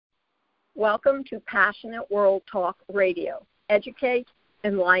Welcome to Passionate World Talk Radio. Educate,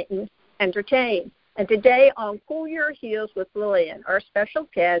 enlighten, entertain. And today on Cool Your Heels with Lillian, our special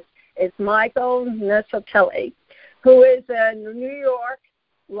guest is Michael Nusatelli, who is a New York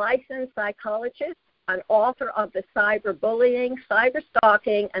licensed psychologist, an author of the cyberbullying,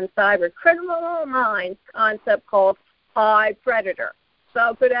 cyberstalking, and cyber criminal minds concept called iPredator.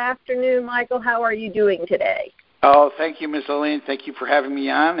 So good afternoon, Michael. How are you doing today? Oh, thank you, Ms. Lillian. Thank you for having me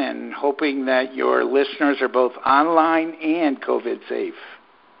on, and hoping that your listeners are both online and COVID safe.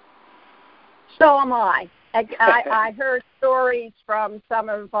 So am I. I heard stories from some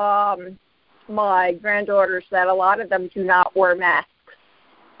of my granddaughters that a lot of them do not wear masks.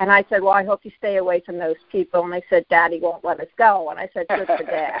 And I said, well, I hope you stay away from those people. And they said, Daddy won't let us go. And I said, good for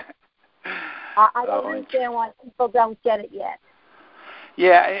Dad. I don't understand why people don't get it yet.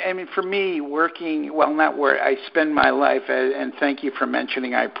 Yeah, I mean, for me, I spend my life, and thank you for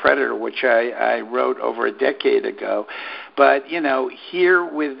mentioning iPredator, which I wrote over a decade ago. But, here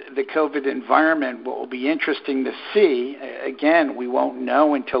with the COVID environment, what will be interesting to see, again, we won't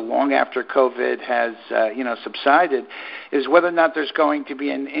know until long after COVID has, subsided, is whether or not there's going to be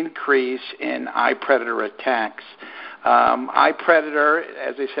an increase in iPredator attacks. iPredator,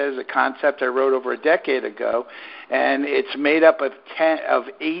 as I said, is a concept I wrote over a decade ago, and it's made up of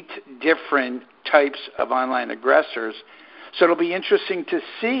 8 different types of online aggressors. So it'll be interesting to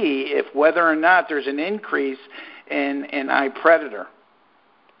see if whether or not there's an increase in iPredator.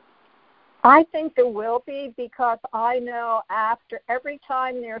 I think there will be, because I know after every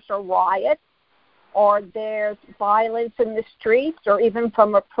time there's a riot or there's violence in the streets or even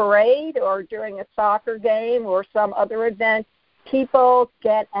from a parade or during a soccer game or some other event, people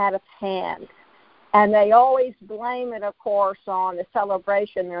get out of hand. And they always blame it, of course, on the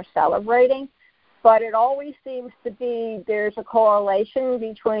celebration they're celebrating. But it always seems to be there's a correlation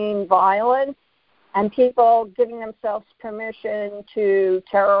between violence and people giving themselves permission to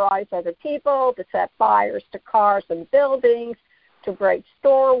terrorize other people, to set fires to cars and buildings, to break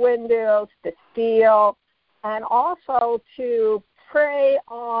store windows, to steal, and also to prey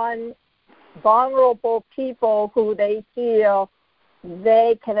on vulnerable people who they feel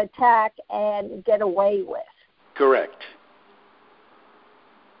they can attack and get away with. Correct.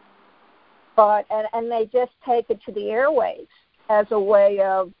 But and they just take it to the airwaves as a way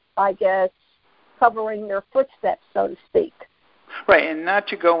of, I guess, covering their footsteps, so to speak. Right, and not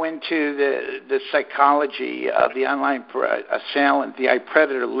to go into the psychology of the online assailant, the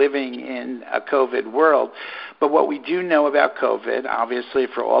iPredator living in a COVID world, but what we do know about COVID, obviously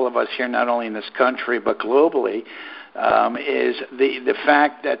for all of us here, not only in this country but globally, is the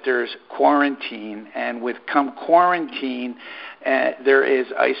fact that there's quarantine, and with quarantine, there is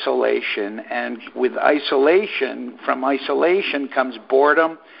isolation, and with isolation, from isolation comes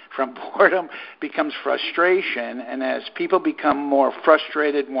boredom. From boredom becomes frustration, and as people become more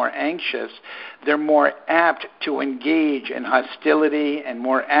frustrated, more anxious, they're more apt to engage in hostility and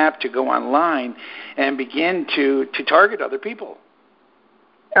more apt to go online and begin to target other people.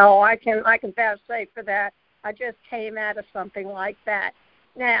 Oh, I can vouchsafe for that. I just came out of something like that.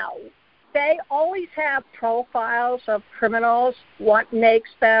 Now, they always have profiles of criminals, what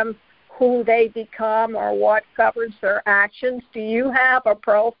makes them who they become or what governs their actions. Do you have a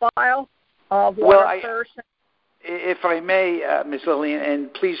profile of what a person? If I may, Ms. Lillian,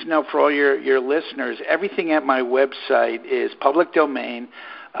 and please know for all your listeners, everything at my website is public domain,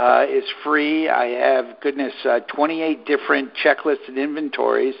 is free. I have, 28 different checklists and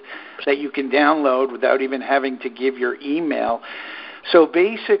inventories that you can download without even having to give your email. So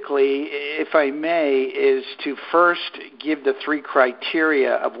basically, if I may, is to first give the 3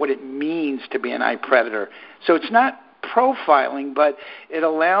 criteria of what it means to be an iPredator. So it's not profiling, but it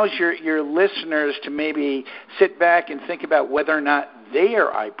allows your listeners to maybe sit back and think about whether or not they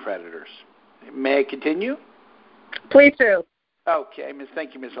are iPredators. May I continue? Please do. Okay,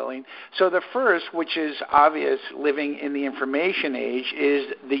 thank you, Ms. Lillian. So the first, which is obvious living in the information age,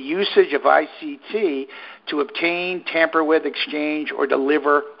 is the usage of ICT to obtain, tamper with, exchange, or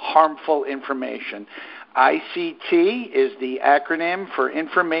deliver harmful information. ICT is the acronym for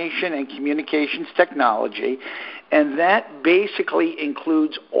Information and Communications Technology, and that basically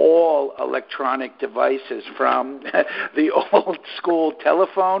includes all electronic devices, from the old school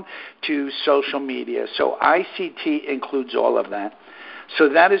telephone to social media. So ICT includes all of that. So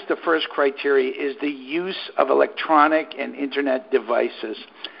that is the first criteria, is the use of electronic and internet devices.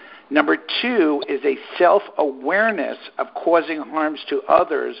 Number 2 is a self-awareness of causing harms to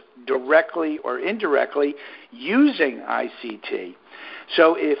others directly or indirectly using ICT.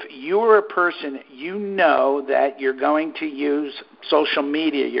 So if you're a person, you know that you're going to use social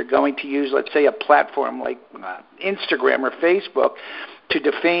media, you're going to use, let's say, a platform like Instagram or Facebook to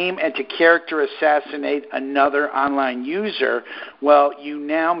defame and to character assassinate another online user, well, you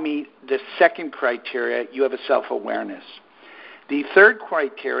now meet the second criteria. You have a self-awareness. The third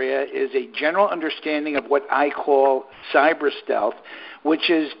criteria is a general understanding of what I call cyber stealth, which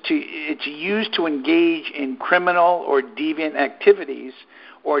is it's used to engage in criminal or deviant activities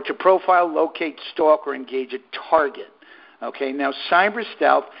or to profile, locate, stalk, or engage a target. Okay, now cyber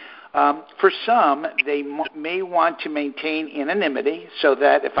stealth, for some, they may want to maintain anonymity so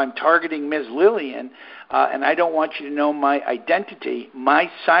that if I'm targeting Ms. Lillian and I don't want you to know my identity, my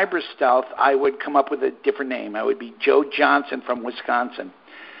cyber stealth, I would come up with a different name. I would be Joe Johnson from Wisconsin.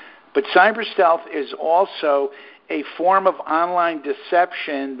 But cyber stealth is also a form of online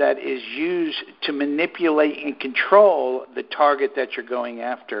deception that is used to manipulate and control the target that you're going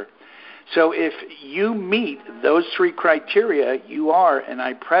after. So if you meet those 3 criteria, you are an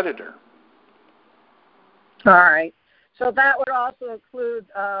iPredator. All right. So that would also include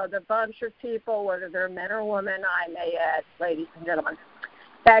the bunch of people, whether they're men or women, I may add, ladies and gentlemen,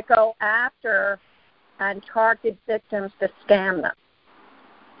 that go after and target victims to scam them.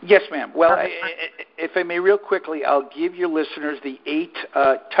 Yes, ma'am. Well, if I may real quickly, I'll give your listeners the 8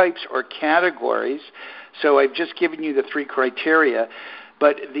 types or categories. So I've just given you the 3 criteria.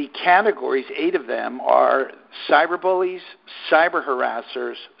 But the categories, 8 of them, are cyberbullies, cyber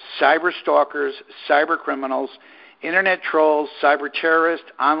harassers, cyber stalkers, cyber criminals, internet trolls, cyber terrorists,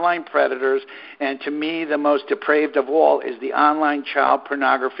 online predators, and to me the most depraved of all is the online child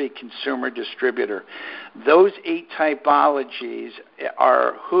pornography consumer distributor. Those 8 typologies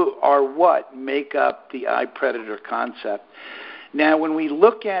are what make up the iPredator concept. Now, when we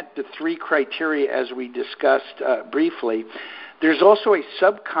look at the 3 criteria as we discussed briefly, there's also a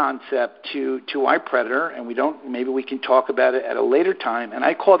sub-concept to iPredator, and maybe we can talk about it at a later time, and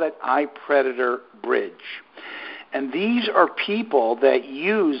I call that iPredator Bridge. And these are people that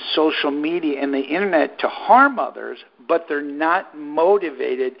use social media and the internet to harm others, but they're not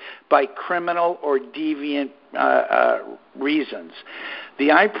motivated by criminal or deviant reasons. The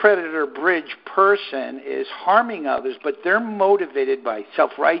iPredator Bridge person is harming others, but they're motivated by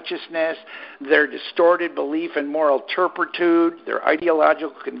self-righteousness, their distorted belief in moral turpitude, their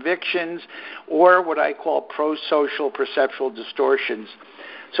ideological convictions, or what I call pro-social perceptual distortions.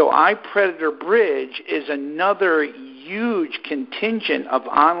 So iPredator Bridge is another huge contingent of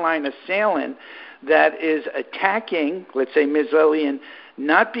online assailant that is attacking, let's say, Ms. Lillian,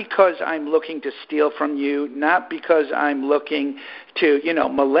 not because I'm looking to steal from you, not because I'm looking to,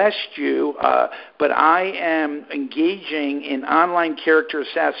 molest you, but I am engaging in online character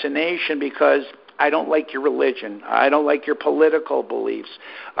assassination because I don't like your religion. I don't like your political beliefs.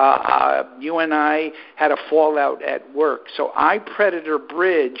 You and I had a fallout at work. So iPredator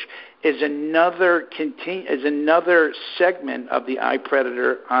Bridge is another segment of the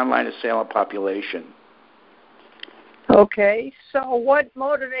iPredator online assailant population. Okay, so what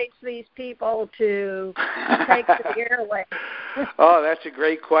motivates these people to take to the airwaves? Oh, that's a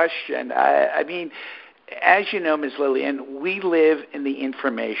great question. I mean, as you know, Ms. Lillian, we live in the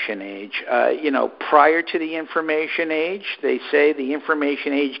information age. Prior to the information age, they say the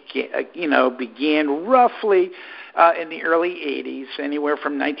information age, began roughly in the early 80s, anywhere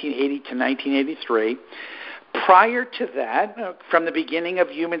from 1980 to 1983. Prior to that, from the beginning of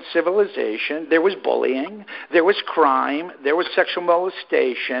human civilization, there was bullying, there was crime, there was sexual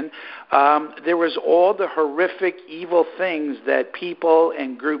molestation, there was all the horrific, evil things that people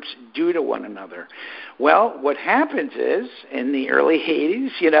and groups do to one another. Well, what happens is, in the early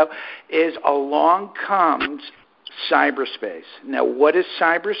 80s, is along comes cyberspace. Now, what is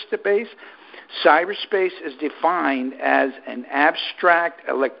cyberspace? Cyberspace is defined as an abstract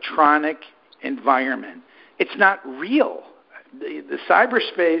electronic environment. It's not real. The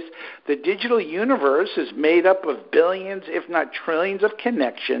cyberspace, the digital universe, is made up of billions, if not trillions, of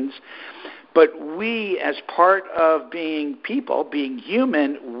connections. But we, as part of being people, being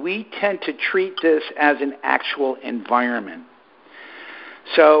human, we tend to treat this as an actual environment.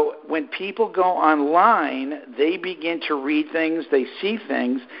 So when people go online, they begin to read things, they see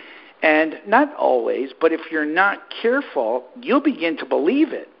things, and not always, but if you're not careful, you'll begin to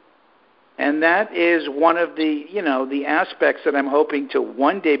believe it. And that is one of the, the aspects that I'm hoping to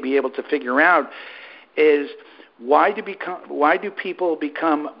one day be able to figure out is why do people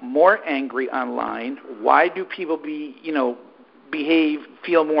become more angry online? Why do people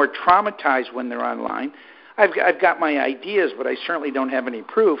feel more traumatized when they're online. I've got my ideas, but I certainly don't have any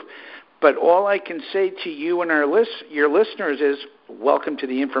proof. But all I can say to you and your listeners is, welcome to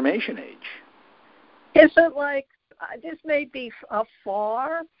the information age. Is it like, this may be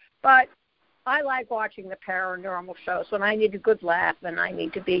far, but I like watching the paranormal shows. When I need a good laugh and I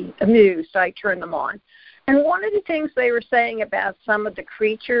need to be amused, I turn them on. And one of the things they were saying about some of the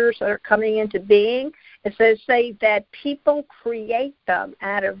creatures that are coming into being is they say that people create them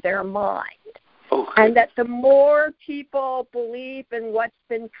out of their mind. Okay. And that the more people believe in what's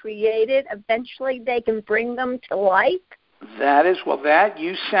been created, eventually they can bring them to life. That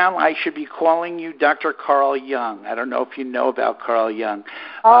you sound, I should be calling you Dr. Carl Jung. I don't know if you know about Carl Jung.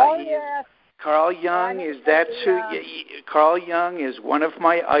 Yes. Carl Jung Carl Jung is one of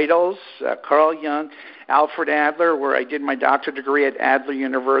my idols. Carl Jung, Alfred Adler, where I did my doctorate degree at Adler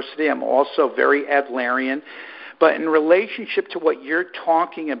University. I'm also very Adlerian. But in relationship to what you're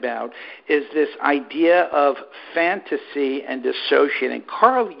talking about is this idea of fantasy and dissociating.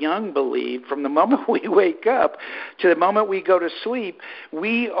 Carl Jung believed from the moment we wake up to the moment we go to sleep,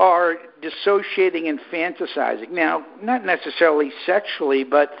 we are dissociating and fantasizing. Now, not necessarily sexually,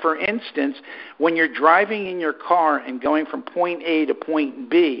 but for instance, when you're driving in your car and going from point A to point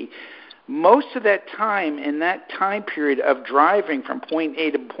B, most of that time, in that time period of driving from point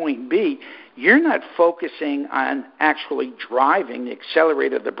A to point B, you're not focusing on actually driving the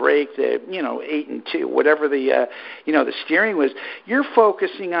accelerator, the brake, the 8 and 2, whatever the steering was. You're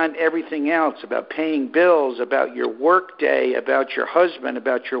focusing on everything else, about paying bills, about your work day, about your husband,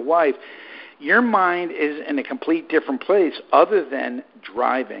 about your wife. Your mind is in a complete different place other than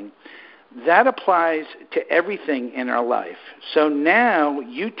driving. That applies to everything in our life. So now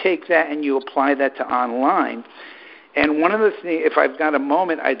you take that and you apply that to online. And one of the things, if I've got a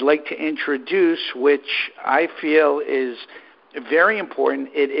moment, I'd like to introduce, which I feel is very important,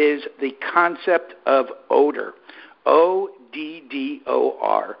 it is the concept of odor,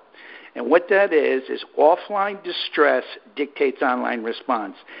 ODDOR. And what that is offline distress dictates online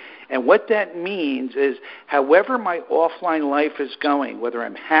response. And what that means is however my offline life is going, whether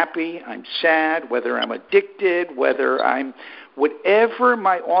I'm happy, I'm sad, whether I'm addicted, whatever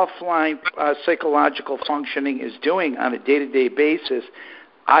my offline psychological functioning is doing on a day-to-day basis,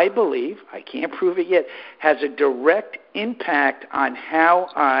 I believe, I can't prove it yet, has a direct impact on how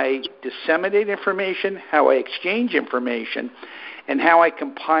I disseminate information, how I exchange information, and how I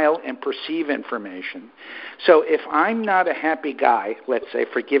compile and perceive information. So if I'm not a happy guy, let's say,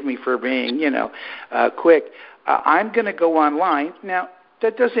 forgive me for being, quick, I'm going to go online. Now,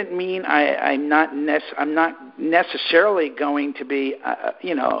 that doesn't mean I'm not necessarily going to be,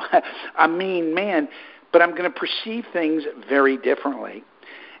 a mean man, but I'm going to perceive things very differently.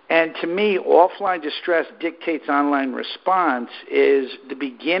 And to me, offline distress dictates online response is the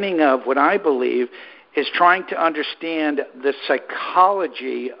beginning of what I believe is trying to understand the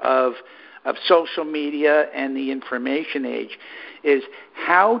psychology of social media and the information age, is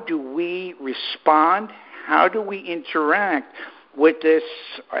how do we respond, how do we interact with this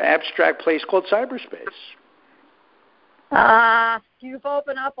abstract place called cyberspace? You've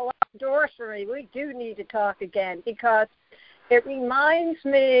opened up a lot of doors for me. We do need to talk again because it reminds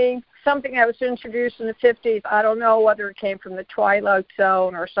me something I was introduced in the 50s. I don't know whether it came from the Twilight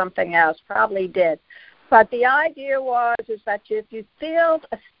Zone or something else. Probably did. But the idea is that if you filled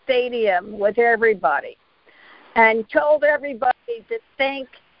a stadium with everybody and told everybody to think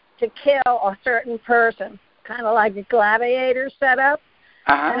to kill a certain person, kind of like a gladiator setup,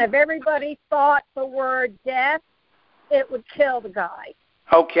 and if everybody thought the word death, it would kill the guy.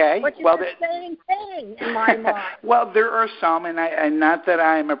 Okay. Which is the same thing in my mind. Well, there are some, and not that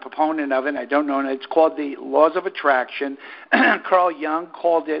I'm a proponent of it, I don't know, and it's called the laws of attraction. Carl Jung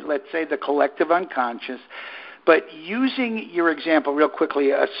called it, let's say, the collective unconscious. But using your example real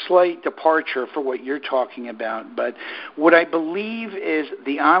quickly, a slight departure for what you're talking about, but what I believe is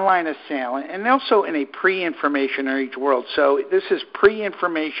the online assailant, and also in a pre-information age world, so this is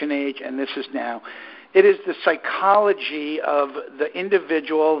pre-information age and this is now, it is the psychology of the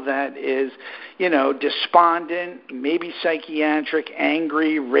individual that is, despondent, maybe psychiatric,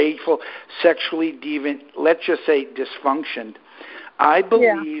 angry, rageful, sexually deviant, let's just say dysfunctioned. I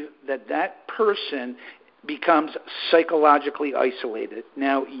believe that person becomes psychologically isolated.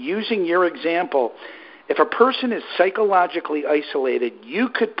 Now, using your example, if a person is psychologically isolated, you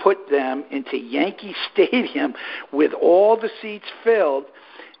could put them into Yankee Stadium with all the seats filled,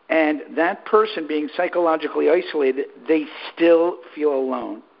 and that person being psychologically isolated, they still feel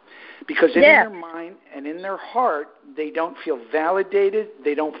alone. Because in their mind and in their heart, they don't feel validated,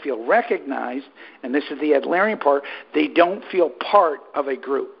 they don't feel recognized, and this is the Adlerian part, they don't feel part of a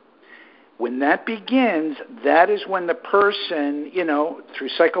group. When that begins, that is when the person, through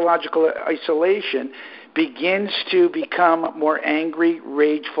psychological isolation, begins to become more angry,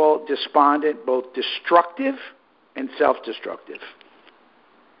 rageful, despondent, both destructive and self-destructive.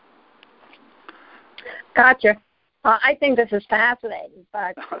 Gotcha. I think this is fascinating,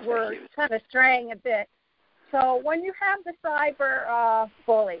 but we're kind of straying a bit. So when you have the cyber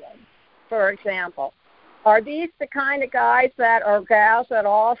bullying, for example, are these the kind of guys that or gals that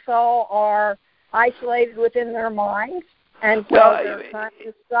also are isolated within their minds and so they're kind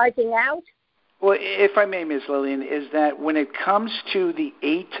of striking out? Well, if I may, Ms. Lillian, is that when it comes to the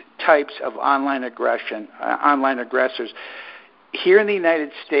 8 types of online aggression, online aggressors, here in the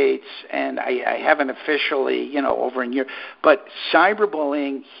United States, and I haven't officially, over in Europe, but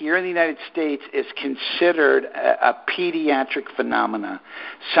cyberbullying here in the United States is considered a pediatric phenomena.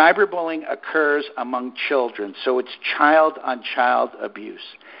 Cyberbullying occurs among children, so it's child-on-child abuse.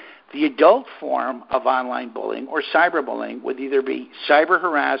 The adult form of online bullying or cyberbullying would either be cyber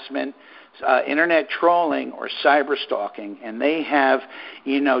harassment, internet trolling, or cyber stalking, and they have,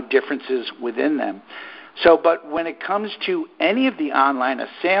 differences within them. So, but when it comes to any of the online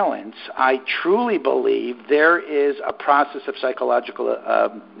assailants, I truly believe there is a process of psychological,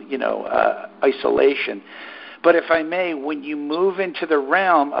 isolation. But if I may, when you move into the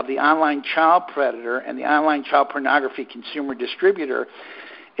realm of the online child predator and the online child pornography consumer distributor,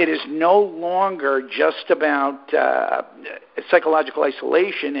 it is no longer just about psychological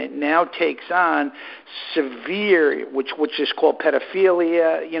isolation. It now takes on severe, which is called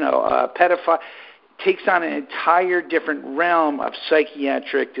pedophilia, pedophile. Takes on an entire different realm of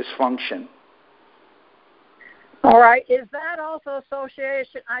psychiatric dysfunction. All right. Is that also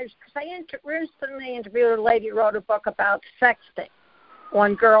association? I recently interviewed a lady who wrote a book about sexting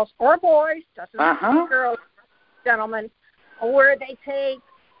when girls or boys, doesn't matter, girls, gentlemen, where they say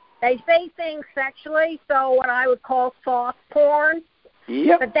things sexually, so what I would call soft porn.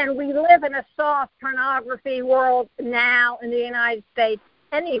 Yep. But then we live in a soft pornography world now in the United States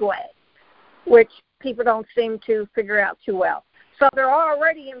anyway, which people don't seem to figure out too well. So they're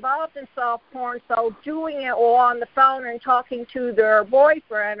already involved in soft porn, so doing it all on the phone and talking to their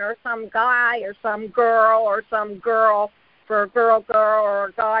boyfriend or some guy or some girl for a girl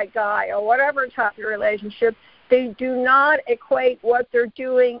or a guy or whatever type of relationship, they do not equate what they're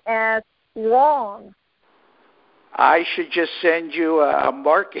doing as wrong. I should just send you a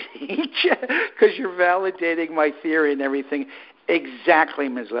marketing because you're validating my theory and everything. Exactly,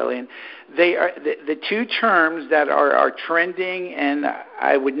 Ms. Lillian. They are the 2 terms that are trending, and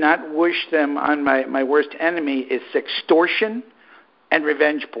I would not wish them on my worst enemy, is sextortion and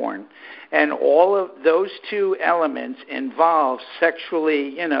revenge porn. And all of those 2 elements involve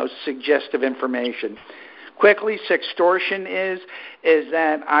sexually, suggestive information. Quickly, sextortion is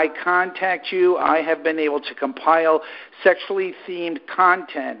that I contact you. I have been able to compile sexually themed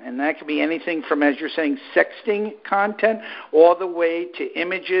content, and that could be anything from, as you're saying, sexting content all the way to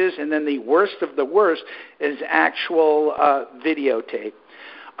images, and then the worst of the worst is actual videotape.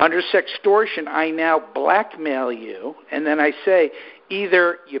 Under sextortion, I now blackmail you, and then I say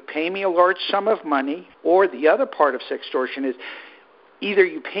either you pay me a large sum of money, or the other part of sextortion is either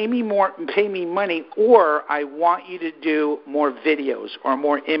you pay me money, or I want you to do more videos or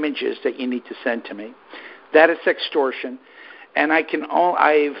more images that you need to send to me. That is sextortion. And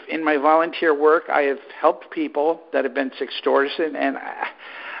I've in my volunteer work, I have helped people that have been sextorted,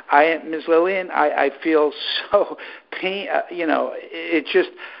 and Ms. Lillian, I feel so pain. It's just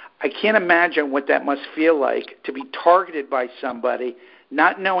I can't imagine what that must feel like to be targeted by somebody,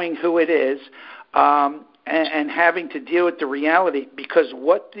 not knowing who it is. And having to deal with the reality, because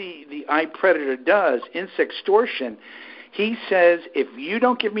what the iPredator does in sextortion, he says, if you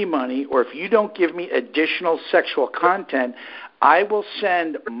don't give me money or if you don't give me additional sexual content, I will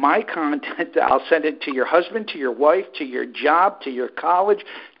send my content, I'll send it to your husband, to your wife, to your job, to your college,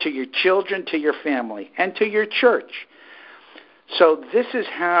 to your children, to your family, and to your church. So this is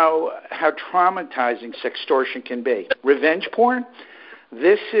how traumatizing sextortion can be. Revenge porn,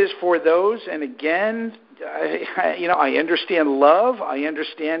 this is for those, and again, I understand love. I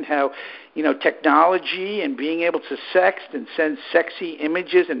understand how, technology and being able to sext and send sexy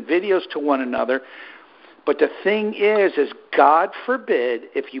images and videos to one another. But the thing is God forbid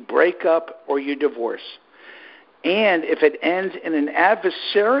if you break up or you divorce. And if it ends in an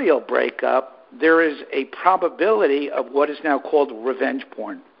adversarial breakup, there is a probability of what is now called revenge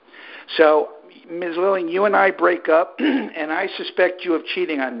porn. So, Ms. Lillian, you and I break up, and I suspect you of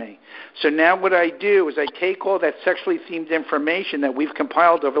cheating on me. So now what I do is I take all that sexually themed information that we've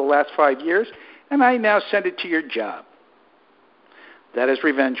compiled over the last 5 years, and I now send it to your job. That is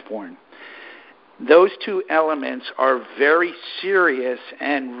revenge porn. Those two elements are very serious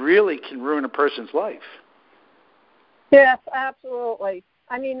and really can ruin a person's life. Yes, absolutely.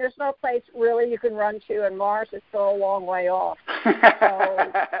 I mean, there's no place really you can run to, and Mars is still a long way off.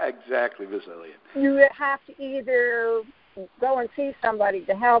 So exactly, Ms. Lillian. You have to either go and see somebody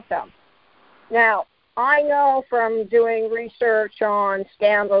to help them. Now, I know from doing research on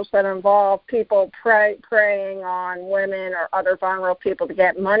scandals that involve people preying on women or other vulnerable people to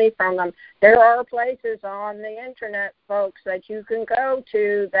get money from them, there are places on the Internet, folks, that you can go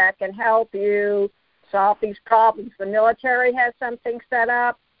to that can help you solve these problems. The military has something set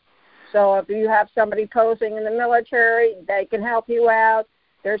up. So if you have somebody posing in the military, they can help you out.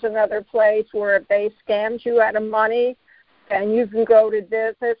 There's another place where if they scammed you out of money, and you can go to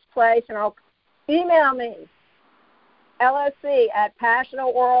this place, and I'll email me,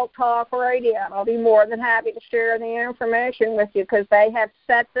 LSC@Passionate World Talk Radio. I'll be more than happy to share the information with you because they have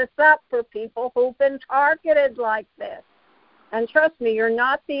set this up for people who've been targeted like this. And trust me, you're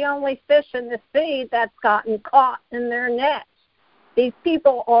not the only fish in the sea that's gotten caught in their nets. These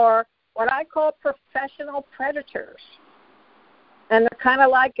people are what I call professional predators. And they're kind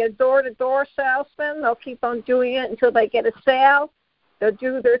of like a door-to-door salesman. They'll keep on doing it until they get a sale. They'll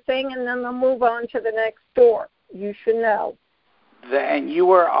do their thing, and then they'll move on to the next door. You should know. And you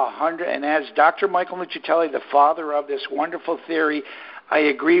are 100, and as Dr. Michael Nuccitelli, the father of this wonderful theory, I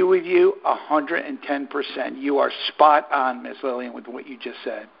agree with you 110%. You are spot on, Ms. Lillian, with what you just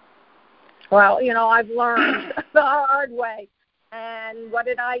said. Well, I've learned the hard way. And what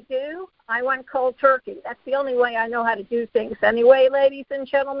did I do? I went cold turkey. That's the only way I know how to do things. Anyway, ladies and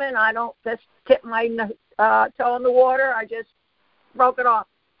gentlemen, I don't just tip my toe in the water. I just broke it off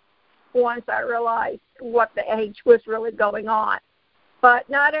once I realized what the H was really going on. But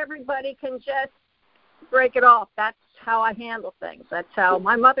not everybody can just break it off. That's how I handle things. That's how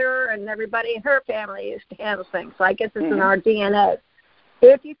my mother and everybody in her family used to handle things. So I guess it's in our DNA.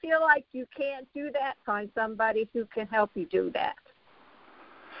 If you feel like you can't do that, find somebody who can help you do that.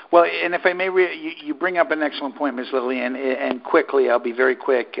 Well, and if I may, you bring up an excellent point, Ms. Lillian, and quickly, I'll be very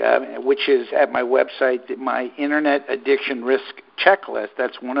quick, which is at my website, my Internet Addiction Risk Checklist.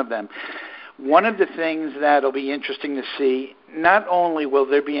 That's one of them. One of the things that will be interesting to see, not only will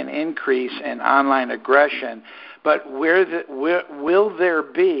there be an increase in online aggression, but will there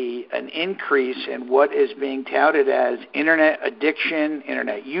be an increase in what is being touted as Internet addiction,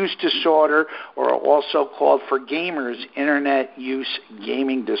 Internet use disorder, or also called for gamers, Internet use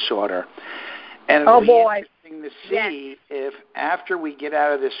gaming disorder? And it'll be interesting to see if after we get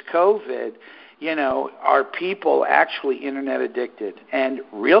out of this COVID, are people actually Internet addicted? And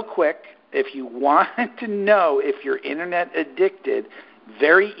real quick, if you want to know if you're Internet addicted,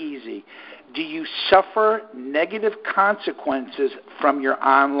 very easy. Do you suffer negative consequences from your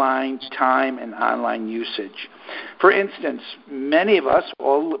online time and online usage? For instance, many of us,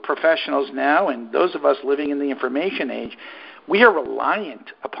 all professionals now, and those of us living in the information age, we are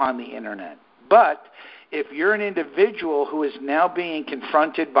reliant upon the Internet. But if you're an individual who is now being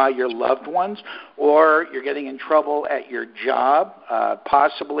confronted by your loved ones, or you're getting in trouble at your job,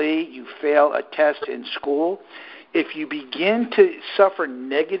 possibly you fail a test in school, if you begin to suffer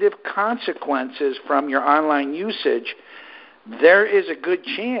negative consequences from your online usage, there is a good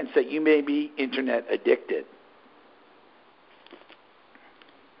chance that you may be Internet addicted.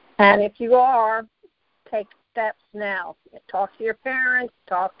 And if you are, take steps now. Talk to your parents,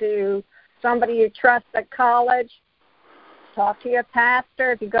 talk to somebody you trust at college, talk to your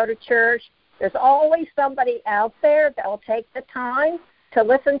pastor if you go to church. There's always somebody out there that will take the time to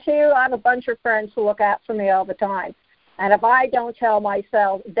listen to you. I have a bunch of friends who look out for me all the time. And if I don't tell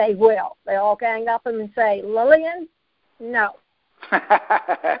myself, they will. They all gang up and say, Lillian, no.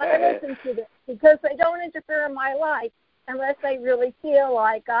 I listen to them because they don't interfere in my life unless they really feel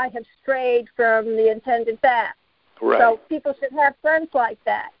like I have strayed from the intended path. Right. So people should have friends like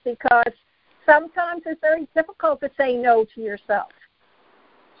that because sometimes it's very difficult to say no to yourself.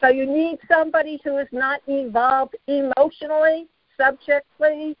 So you need somebody who is not involved emotionally,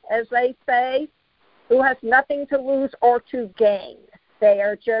 subjectively, as they say, who has nothing to lose or to gain. They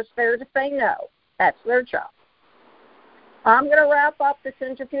are just there to say no. That's their job. I'm going to wrap up this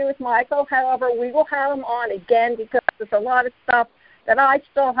interview with Michael. However, we will have him on again because there's a lot of stuff that I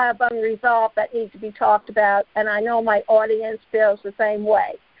still have unresolved that needs to be talked about, and I know my audience feels the same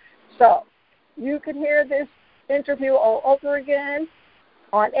way. So you can hear this interview all over again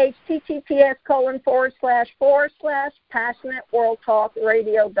on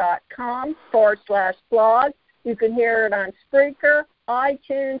https://passionateworldtalkradio.com/blog. You can hear it on Spreaker,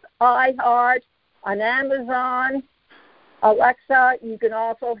 iTunes, iHeart, on Amazon, Alexa. You can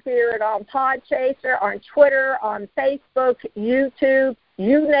also hear it on Podchaser, on Twitter, on Facebook, YouTube,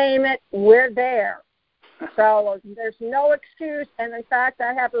 you name it, we're there. So there's no excuse. And, in fact,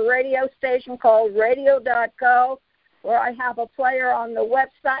 I have a radio station called radio.go where I have a player on the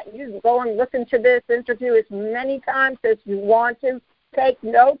website. You can go and listen to this interview as many times as you want to. Take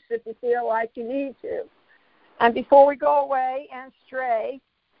notes if you feel like you need to. And before we go away and stray,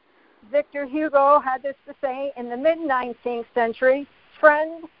 Victor Hugo had this to say in the mid-19th century,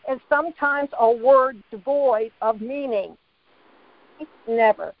 friend is sometimes a word devoid of meaning.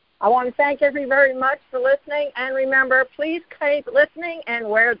 Never. I want to thank everybody very much for listening. And remember, please keep listening and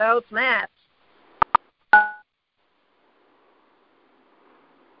wear those masks.